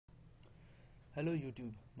Hello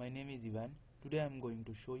YouTube, my name is Ivan. Today I am going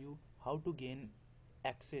to show you how to gain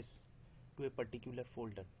access to a particular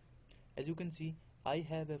folder. As you can see, I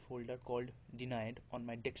have a folder called denied on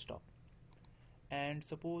my desktop. And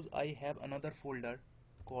suppose I have another folder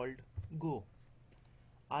called go.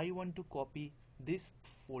 I want to copy this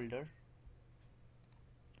folder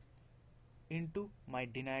into my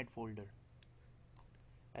denied folder.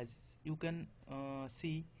 As you can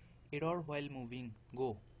see, error while moving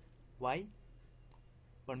go. Why?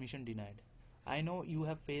 Permission denied. I know you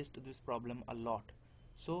have faced this problem a lot,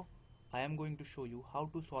 so I am going to show you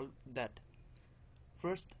how to solve that.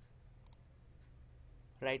 First,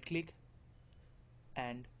 right click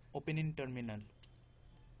and open in terminal.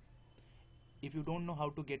 If you don't know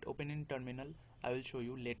how to get open in terminal, I will show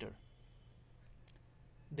you later.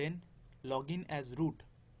 Then login as root.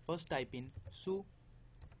 First type in su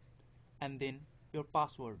and then your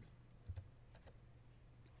password.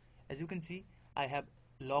 As you can see, I have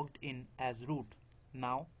logged in as root.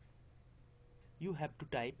 Now you have to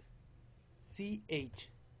type ch,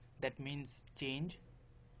 that means change,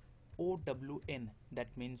 own,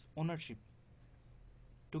 that means ownership.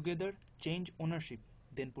 Together change ownership,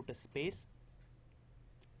 then put a space,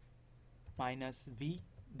 -v,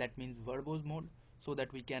 that means verbose mode, so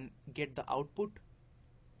that we can get the output,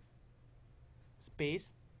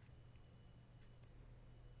 space,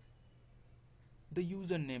 the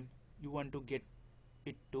username you want to get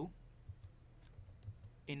it to.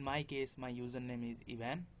 In my case, my username is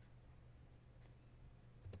Ivan,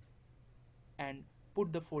 and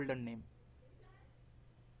put the folder name,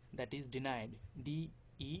 that is denied,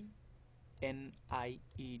 DENIED.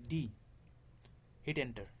 Hit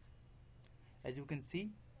enter. As you can see,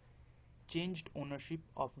 changed ownership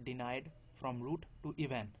of denied from root to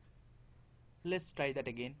Ivan. Let's try that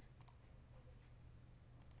again.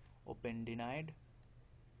 Open denied,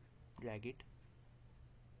 drag it.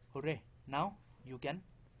 Hooray! Now you can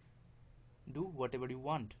do whatever you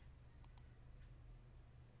want.